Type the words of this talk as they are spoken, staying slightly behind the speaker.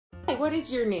what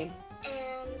is your name?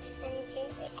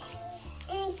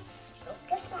 And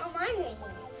guess what my name is?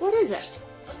 What is it?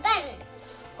 Batman.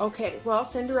 Okay, well,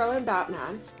 Cinderella and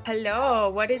Batman.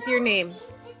 Hello, what is your name?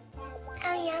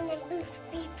 Ariana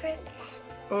Boothby Princess.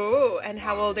 Oh, and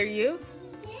how old are you?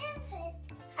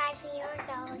 5 years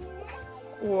old.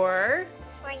 Or?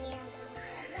 4 years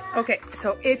old. Okay,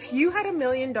 so if you had $1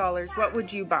 million, what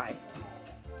would you buy?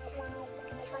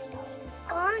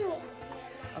 Gone.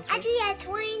 Okay. Actually, I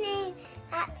toy name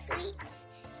that sweet,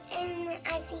 and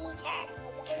I feed her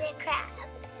and a crab.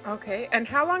 Okay, and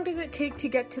how long does it take to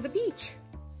get to the beach?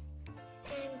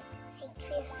 Like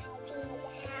 15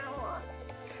 hours.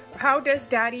 How does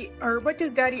Daddy, or what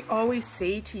does Daddy always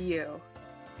say to you?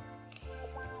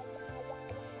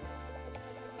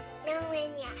 No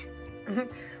and yes.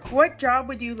 What job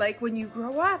would you like when you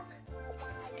grow up?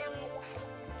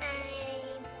 I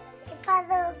do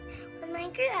puzzles with my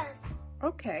girls.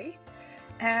 Okay,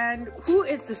 and who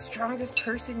is the strongest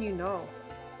person you know?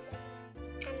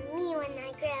 And me when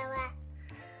I grow up.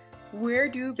 Where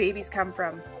do babies come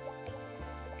from?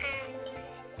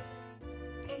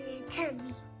 In the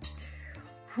tummy.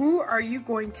 Who are you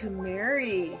going to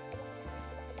marry?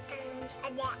 A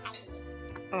daddy.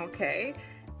 Okay,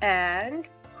 and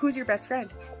who's your best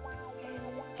friend?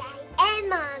 Daddy and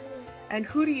mommy. And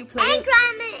who do you play And with?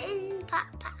 grandma and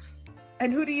papa.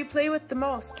 And who do you play with the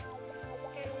most?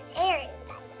 Everybody.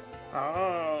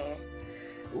 Oh.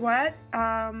 What?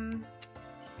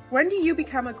 When do you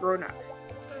become a grown-up?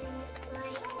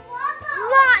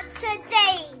 Lots of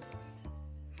days.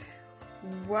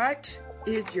 What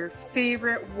is your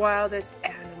favorite, wildest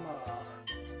animal?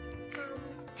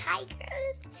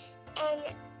 Tigers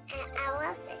and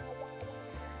elephants.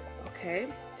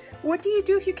 Okay. What do you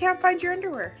do if you can't find your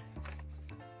underwear?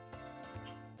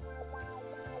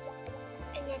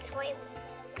 And the toilet.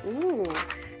 Ooh.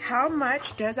 How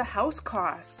much does a house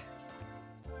cost?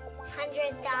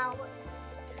 $100.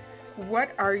 What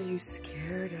are you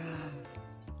scared of?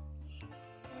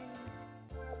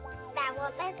 That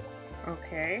wasn't.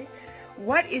 Okay.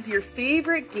 What is your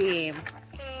favorite game?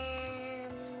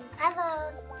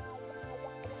 Puzzles.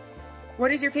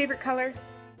 What is your favorite color?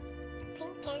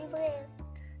 Pink and blue.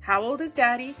 How old is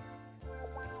Daddy?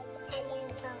 10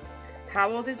 years old.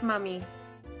 How old is Mommy?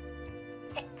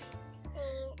 16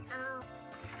 old.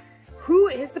 Who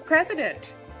is the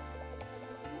president?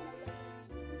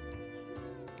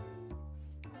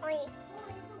 Wait.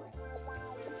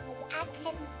 At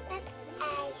Christmas,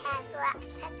 I have lots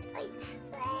of toys,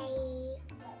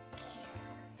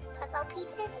 like puzzle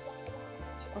pieces.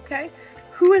 Okay.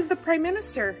 Who is the prime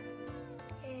minister?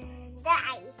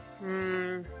 Daddy.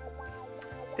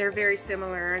 They're very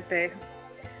similar, aren't they?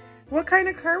 What kind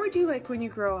of car would you like when you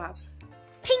grow up?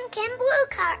 Pink and blue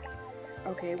car.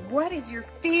 Okay, what is your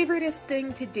favoriteest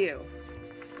thing to do?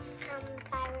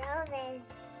 Buy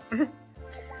roses.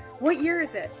 What year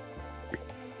is it?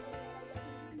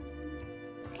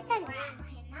 I don't know.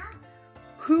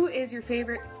 Who is your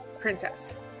favorite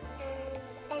princess?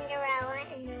 Cinderella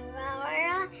and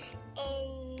Aurora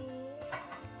and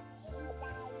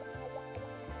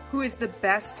Who is the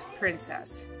best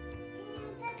princess?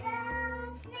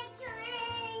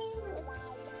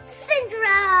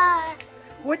 Cinderella.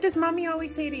 What does Mommy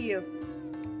always say to you?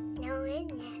 No in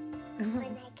yet.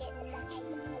 When I get nudged.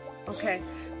 Okay.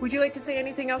 Would you like to say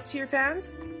anything else to your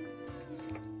fans?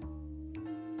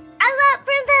 I love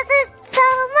princesses so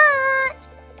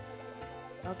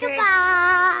much. Okay.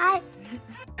 Goodbye.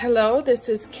 Hello, this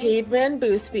is Cademan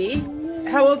Boothby.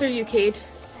 How old are you, Cade?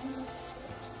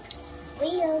 3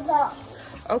 years old.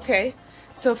 Okay.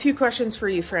 So a few questions for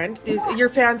you, friend. Your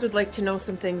fans would like to know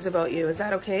some things about you. Is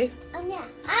that okay? Yeah.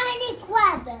 I need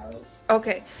crabberries.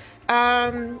 Okay.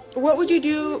 What would you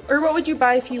do, or what would you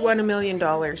buy if you won $1 million? I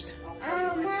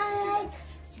like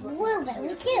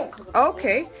blueberry too.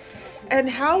 Okay. And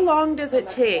how long does it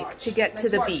take to get to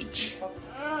the beach?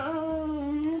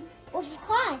 What's the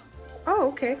cry? Oh,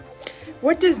 okay.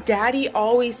 What does Daddy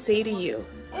always say to you?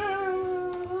 I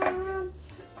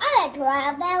like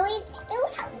strawberries.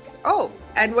 Oh,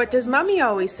 and what does Mommy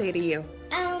always say to you?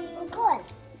 Good.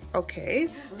 Okay.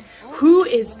 Who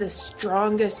is the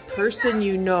strongest person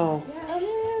you know?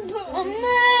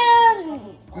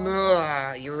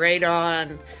 You're right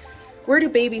on. Where do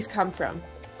babies come from?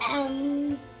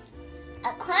 A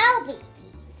cloud babies.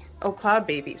 Oh, cloud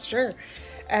babies, sure.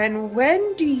 And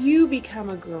when do you become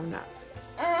a grown-up?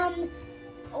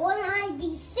 When I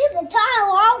be super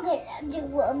tall, I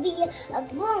will be a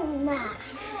grown up.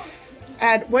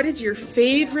 And what is your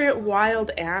favorite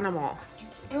wild animal?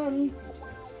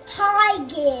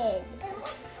 Tigers.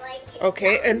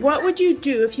 Okay, and what would you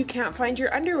do if you can't find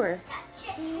your underwear? I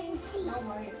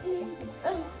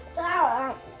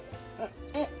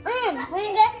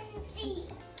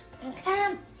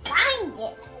can't find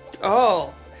it.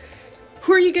 Oh,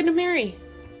 who are you going to marry?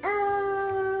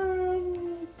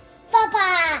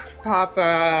 Papa.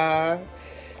 Papa.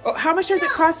 Oh, how much does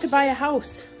it cost to buy a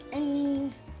house?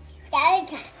 Daddy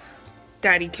can.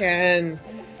 Daddy can.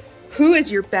 Who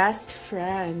is your best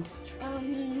friend?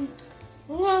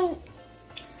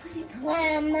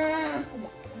 Grandma.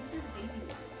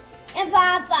 And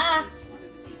Papa.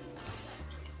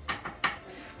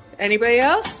 Anybody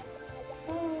else?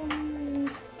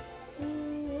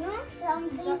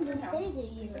 Something to say to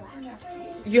you.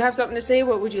 You have something to say?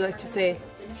 What would you like to say?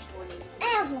 I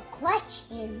have a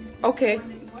question. Okay.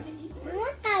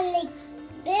 What are like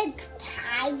big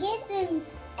tigers and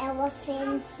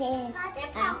elephants and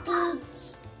a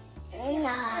beach? And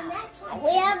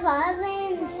we have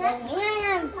ovens and we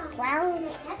have brown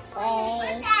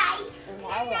clay.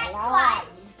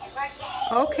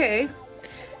 Okay.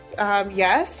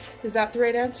 Yes? Is that the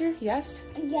right answer? Yes?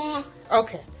 Yes.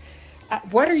 Okay.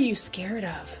 What are you scared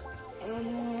of?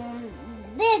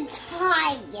 Big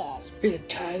tigers. Big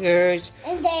tigers.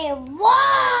 And they roar.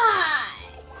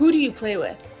 Who do you play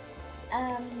with?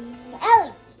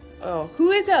 Ellie. Oh,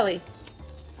 who is Ellie?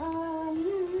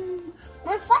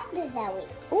 My friend is Ellie.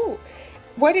 Oh,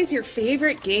 what is your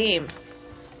favorite game?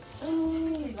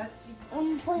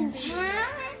 Playing tag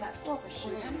or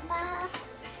Shamba.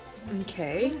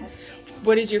 Okay.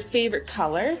 What is your favorite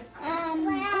color? A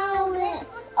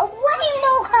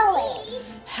rainbow color.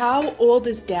 How old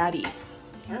is Daddy?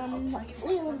 3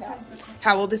 years old.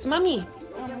 How old is Mommy?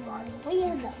 3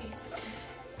 years old.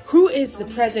 Who is the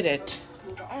president?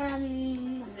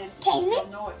 Cayman.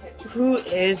 Who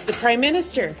is the prime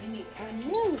minister?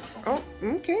 Me. Oh,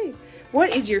 okay. What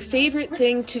is your favorite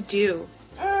thing to do?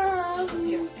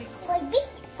 For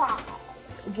baseball.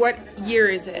 What year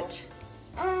is it?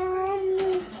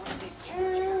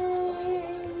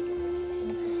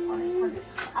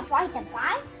 Apply to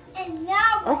 5. And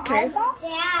now Okay.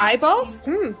 Eyeballs?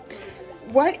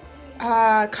 What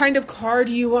kind of car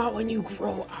do you want when you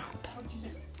grow up?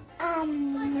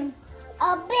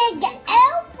 A big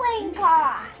airplane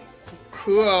car.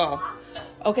 Cool.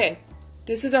 Okay,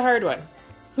 this is a hard one.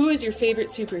 Who is your favorite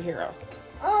superhero?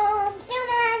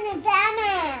 Superman and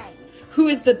Batman. Who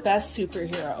is the best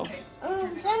superhero?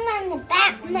 Superman and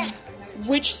Batman.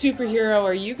 Which superhero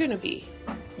are you gonna be?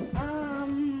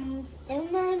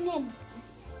 Superman and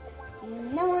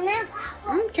no one else.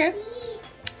 Okay.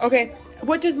 Okay.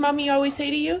 What does Mommy always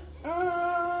say to you? I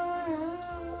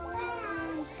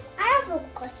have a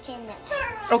question.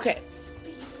 Okay.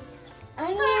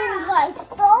 Onions are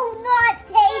so not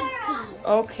tasty.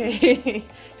 Okay. Do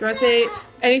you want to say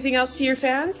anything else to your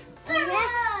fans?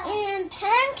 And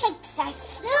pancakes are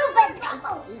super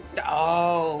tasty.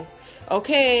 Oh.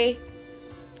 Okay.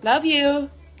 Love you.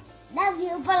 Love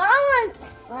you, but I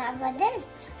want this.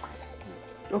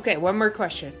 Okay, one more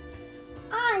question.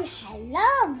 I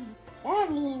love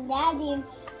Mommy and Daddy,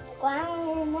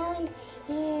 Grandma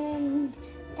and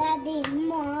Daddy,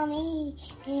 Mommy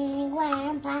and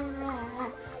Grandpa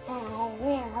and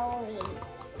Ellie.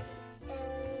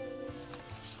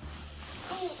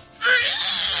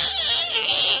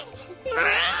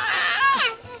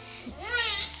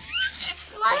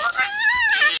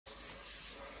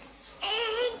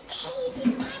 And Katie,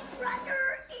 my brother,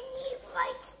 and he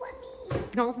fights with me.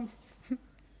 No.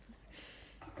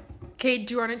 Kate,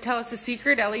 do you want to tell us a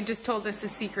secret? Ellie just told us a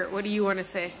secret. What do you want to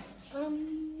say?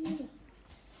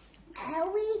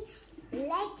 Ellie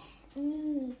likes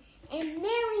me and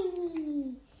marry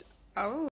me. Oh.